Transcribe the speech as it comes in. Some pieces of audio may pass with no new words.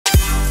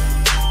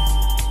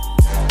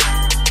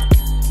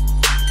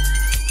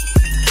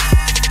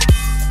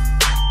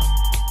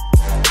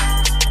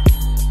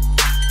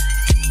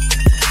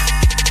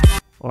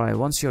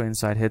once you're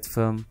inside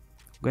Hitfilm, I'm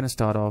going to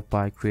start off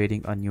by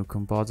creating a new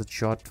composite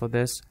shot for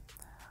this.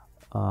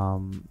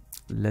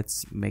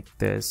 Let's make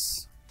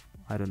this,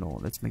 I don't know,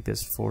 let's make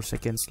this 4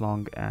 seconds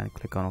long and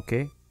click on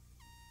OK.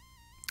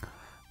 I'm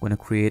going to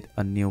create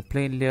a new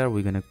plane layer.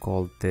 We're going to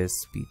call this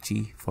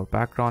BG for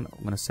background.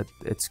 I'm going to set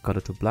its color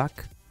to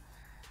black.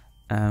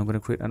 And I'm going to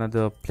create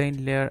another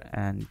plane layer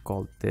and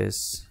call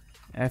this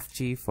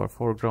FG for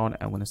foreground.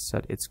 I'm going to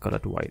set its color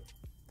to white.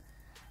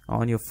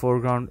 On your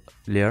foreground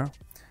layer,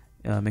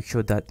 make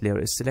sure that layer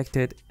is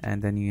selected,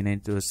 and then you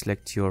need to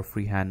select your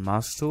freehand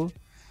mask tool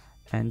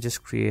and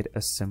just create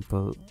a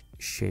simple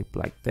shape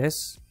like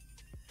this.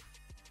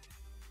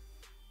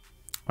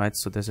 Right,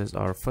 so this is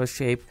our first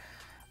shape.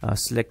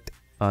 Select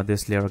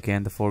this layer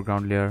again, the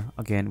foreground layer,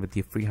 again with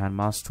the freehand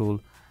mask tool.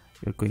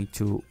 You're going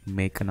to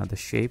make another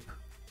shape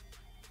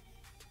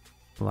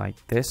like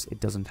this. It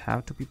doesn't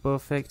have to be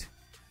perfect.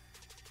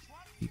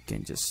 You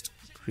can just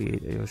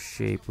create your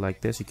shape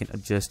like this. You can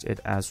adjust it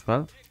as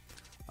well.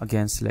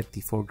 Again, select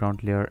the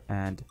foreground layer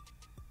and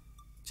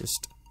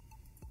just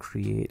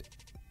create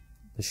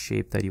the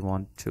shape that you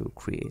want to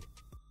create.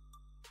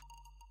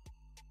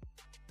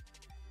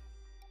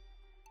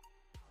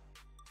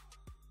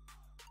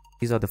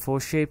 These are the 4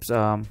 shapes.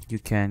 You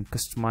can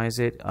customize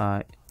it.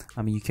 I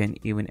mean, you can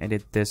even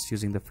edit this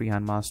using the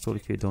freehand mask tool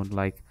if you don't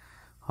like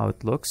how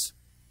it looks.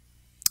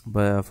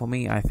 But for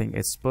me, I think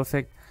it's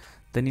perfect.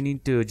 Then you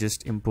need to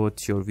just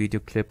import your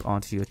video clip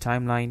onto your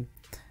timeline.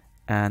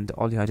 And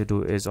all you have to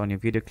do is on your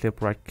video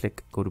clip, right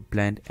click, go to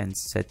blend and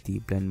set the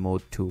blend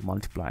mode to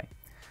multiply.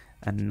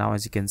 And now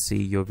as you can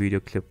see, your video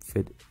clip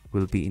fit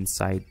will be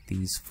inside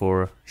these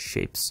 4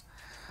 shapes.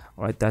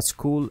 Alright, that's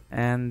cool.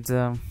 And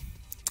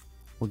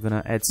we're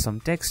gonna add some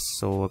text.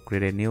 So we'll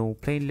create a new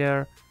plane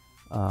layer.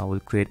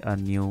 We'll create a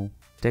new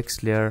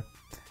text layer,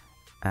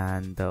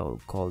 and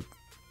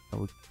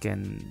we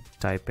can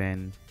type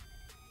in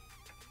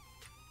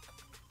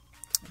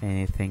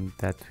anything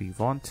that we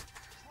want.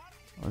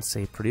 Let's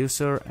say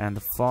producer, and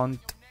the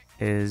font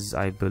is,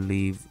 I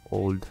believe,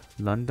 Old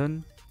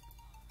London.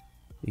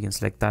 You can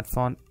select that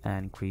font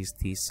and increase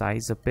the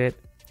size a bit.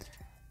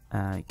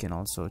 You can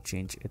also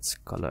change its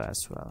color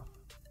as well.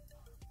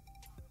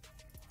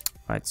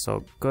 Right,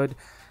 so good.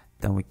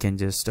 Then we can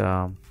just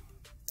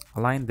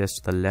align this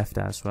to the left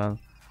as well,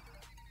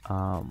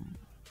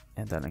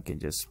 and then I can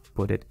just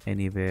put it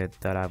anywhere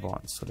that I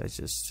want. So let's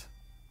just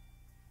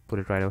put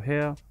it right over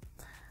here,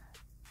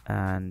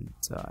 and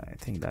I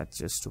think that's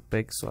just too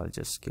big, so I'll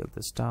just scale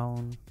this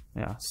down.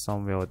 Yeah,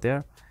 somewhere over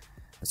there.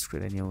 Let's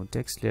create a new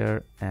text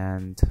layer,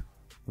 and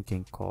we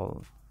can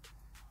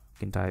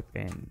type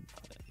in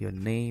your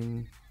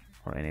name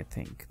or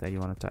anything that you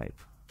want to type.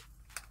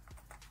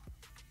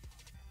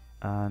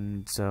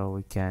 And so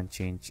we can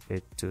change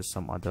it to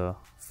some other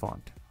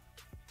font,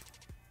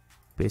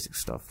 basic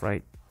stuff,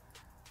 right?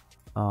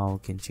 We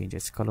can change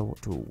its color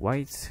to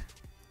white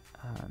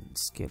and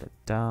scale it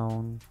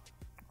down,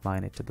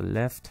 line it to the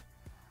left,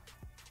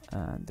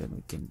 and then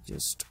we can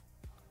just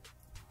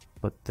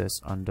put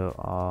this under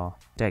our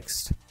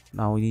text.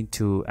 Now we need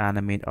to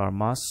animate our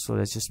mask, so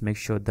let's just make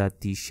sure that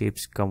the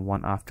shapes come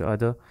one after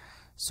other.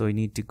 So you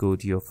need to go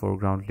to your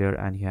foreground layer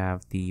and you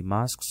have the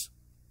masks.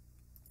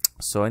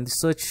 So in the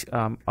search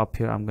up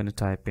here, I'm going to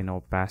type in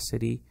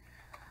opacity,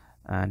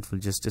 and we'll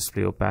just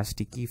display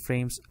opacity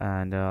keyframes,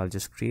 and I'll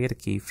just create a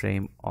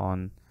keyframe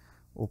on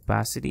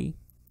opacity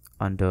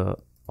under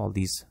all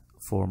these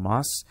 4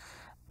 masks,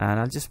 and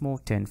I'll just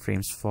move 10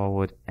 frames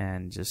forward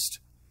and just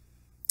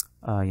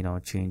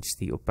change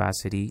the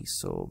opacity.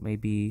 So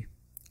maybe,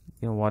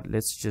 you know what,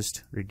 let's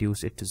just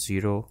reduce it to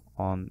 0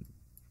 on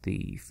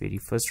the very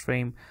first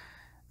frame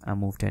and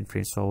move 10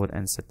 frames forward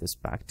and set this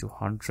back to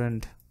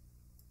 100.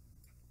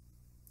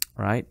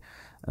 Right,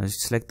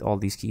 select all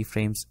these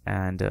keyframes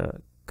and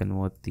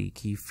convert the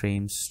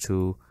keyframes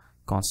to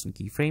constant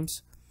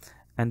keyframes,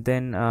 and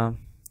then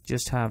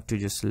just have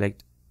to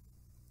select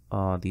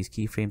these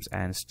keyframes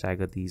and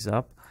stagger these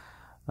up.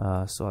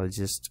 So I'll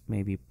just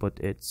maybe put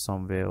it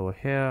somewhere over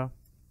here.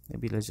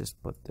 Maybe let's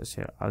just put this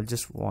here. I'll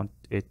just want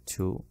it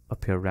to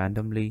appear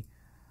randomly.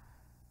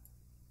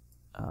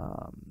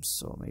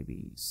 So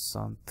maybe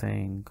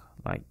something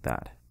like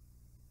that.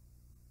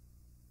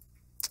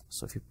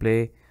 So if you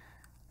play,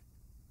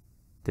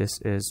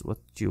 this is what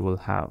you will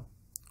have.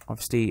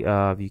 Obviously,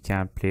 you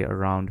can play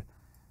around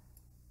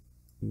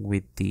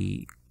with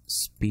the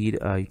speed.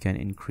 You can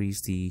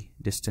increase the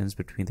distance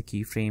between the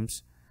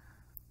keyframes.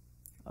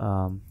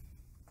 Yeah,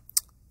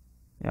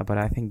 but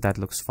I think that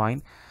looks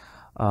fine.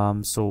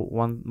 So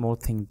one more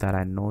thing that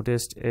I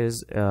noticed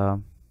is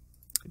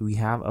we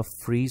have a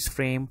freeze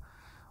frame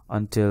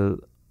until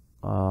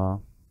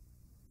all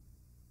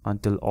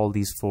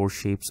these 4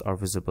 shapes are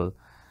visible.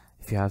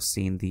 If you have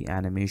seen the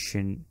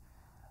animation,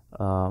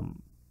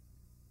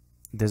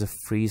 there's a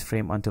freeze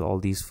frame until all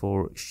these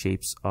 4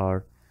 shapes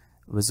are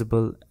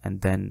visible, and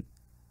then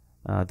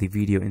the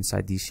video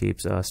inside these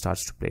shapes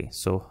starts to play.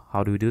 So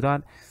how do we do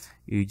that?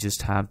 You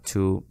just have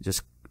to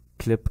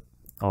clip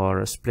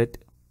or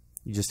split.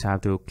 You just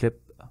have to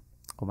clip.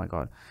 Oh my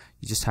god,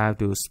 you just have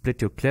to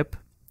split your clip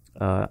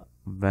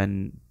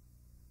when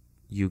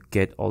you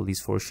get all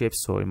these 4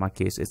 shapes. So in my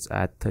case it's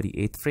at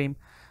 38th frame.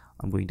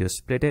 I'm going to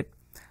split it.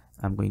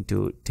 I'm going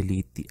to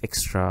delete the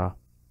extra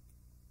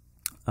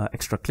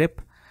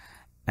clip,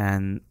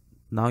 and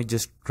now you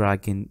just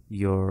drag in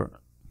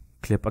your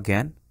clip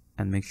again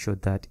and make sure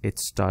that it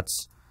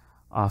starts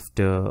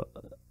after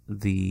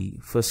the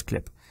first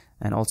clip,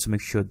 and also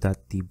make sure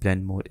that the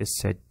blend mode is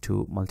set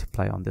to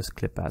multiply on this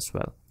clip as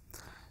well.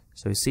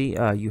 So you see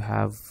you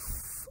have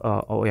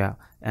oh yeah,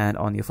 and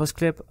on your first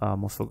clip,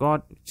 almost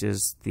forgot, which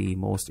is the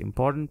most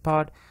important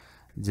part,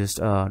 just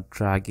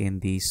drag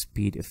in the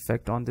speed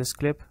effect on this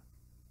clip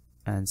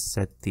and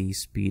set the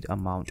speed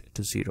amount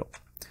to 0.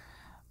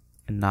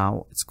 And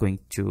now it's going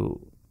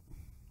to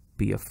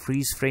be a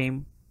freeze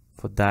frame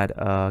for that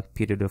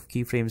period of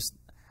keyframes,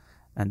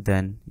 and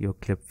then your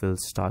clip will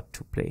start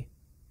to play.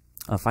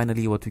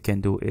 Finally, what we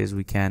can do is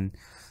we can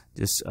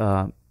just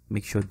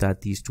make sure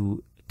that these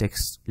 2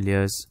 text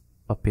layers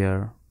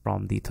appear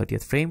from the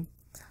 30th frame.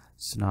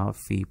 So now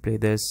if we play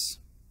this,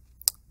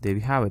 there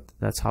we have it.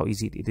 That's how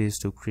easy it is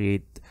to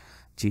create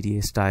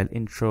GTA style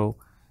intro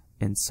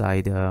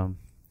inside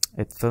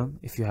Hitfilm.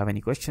 If you have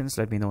any questions,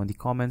 let me know in the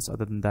comments.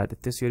 Other than that,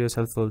 if this video is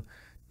helpful,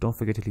 don't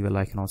forget to leave a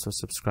like and also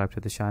subscribe to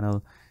the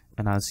channel,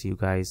 and I'll see you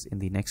guys in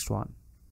the next one.